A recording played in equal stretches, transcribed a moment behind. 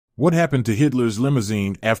What happened to Hitler's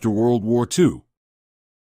limousine after World War II?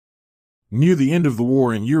 Near the end of the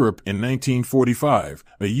war in Europe in 1945,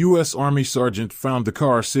 a U.S. Army sergeant found the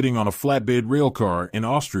car sitting on a flatbed railcar in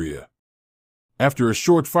Austria. After a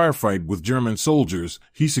short firefight with German soldiers,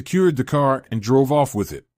 he secured the car and drove off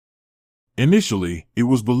with it. Initially, it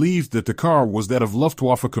was believed that the car was that of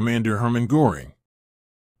Luftwaffe commander Hermann Göring.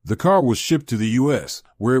 The car was shipped to the U.S.,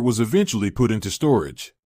 where it was eventually put into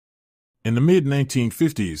storage. In the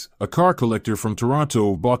mid-1950s, a car collector from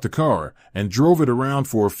Toronto bought the car and drove it around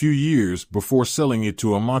for a few years before selling it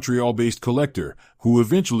to a Montreal-based collector, who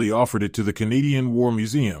eventually offered it to the Canadian War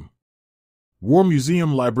Museum. War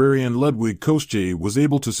Museum librarian Ludwig Koschei was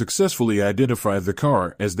able to successfully identify the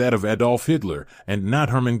car as that of Adolf Hitler and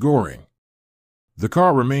not Hermann Göring. The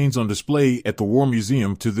car remains on display at the War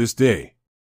Museum to this day.